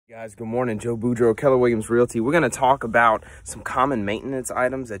Guys, good morning. Joe Boudreaux, Keller Williams Realty. We're going to talk about some common maintenance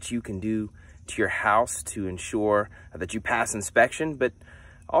items that you can do to your house to ensure that you pass inspection, but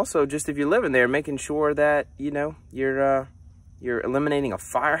also just if you're living there, making sure that you're eliminating a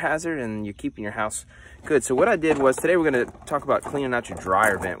fire hazard and you're keeping your house good. So what I did was today we're going to talk about cleaning out your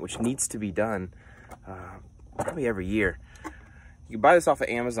dryer vent, which needs to be done probably every year. You can buy this off of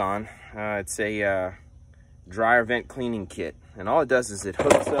Amazon. It's a dryer vent cleaning kit, and all it does is it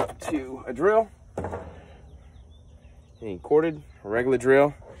hooks up to a drill, a corded, a regular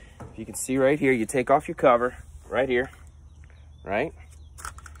drill. If you can see right here, you take off your cover right here, right,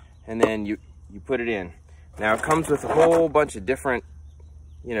 and then you put it in. Now it comes with a whole bunch of different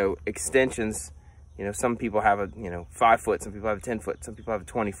extensions. Some people have a 5 foot, some people have a 10 foot, some people have a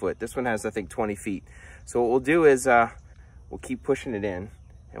 20 foot. This one has, I think, 20 feet. So what we'll do is we'll keep pushing it in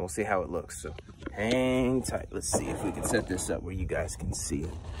and we'll see how it looks. So hang tight. Let's see if we can set this up where you guys can see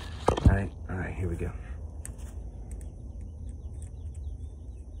it. All right, here we go.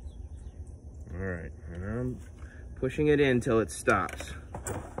 All right, and I'm pushing it in until it stops.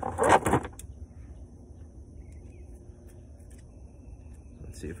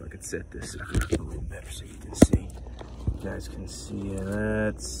 Let's see if I can set this up a little better so you can see. You guys can see it.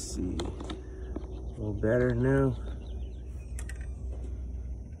 Let's see. A little better now.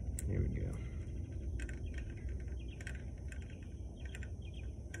 Here we go.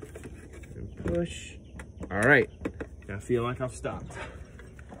 And push. All right. I feel like I've stopped.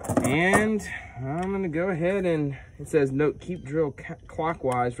 And I'm gonna go ahead and it says note, keep drill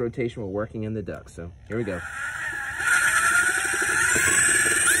clockwise rotation while working in the duct. So here we go.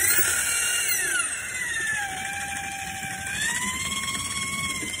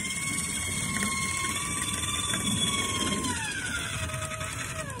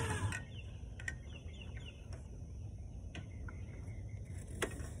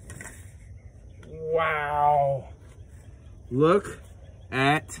 Wow. Look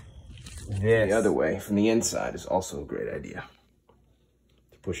at this. The other way from the inside is also a great idea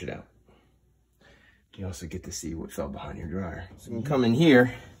to push it out. You also get to see what fell behind your dryer. So you can come in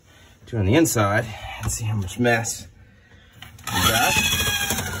here, do on the inside, and see how much mess you got.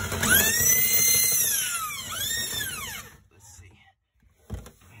 Let's see.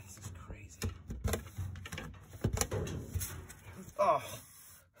 Man, this is crazy. Oh.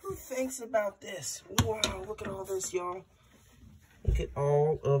 Who thinks about this? Wow, look at all this, y'all. Look at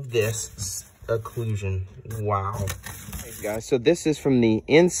all of this occlusion. Wow. Hey guys, so this is from the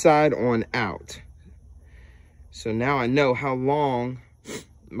inside on out. So now I know how long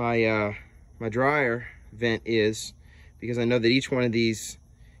my my dryer vent is, because I know that each one of these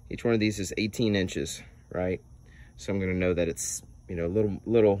is 18 inches, right? So I'm gonna know that it's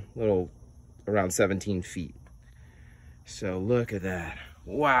little around 17 feet. So look at that.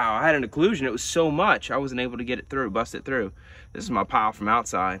 Wow, I had an occlusion. It was so much I wasn't able to get it through, bust it through. This is my pile from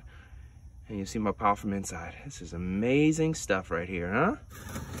outside, and you see my pile from inside. This is amazing stuff right here, huh?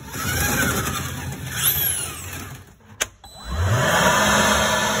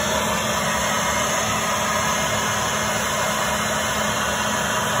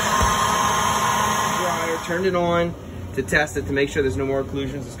 Dryer, turned it on to test it to make sure there's no more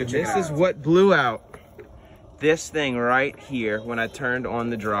occlusions. Let's go check it out. This is what blew out. This thing right here when I turned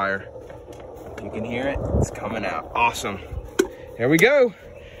on the dryer. You can hear it, it's coming out. Awesome. Here we go.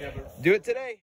 Do it today.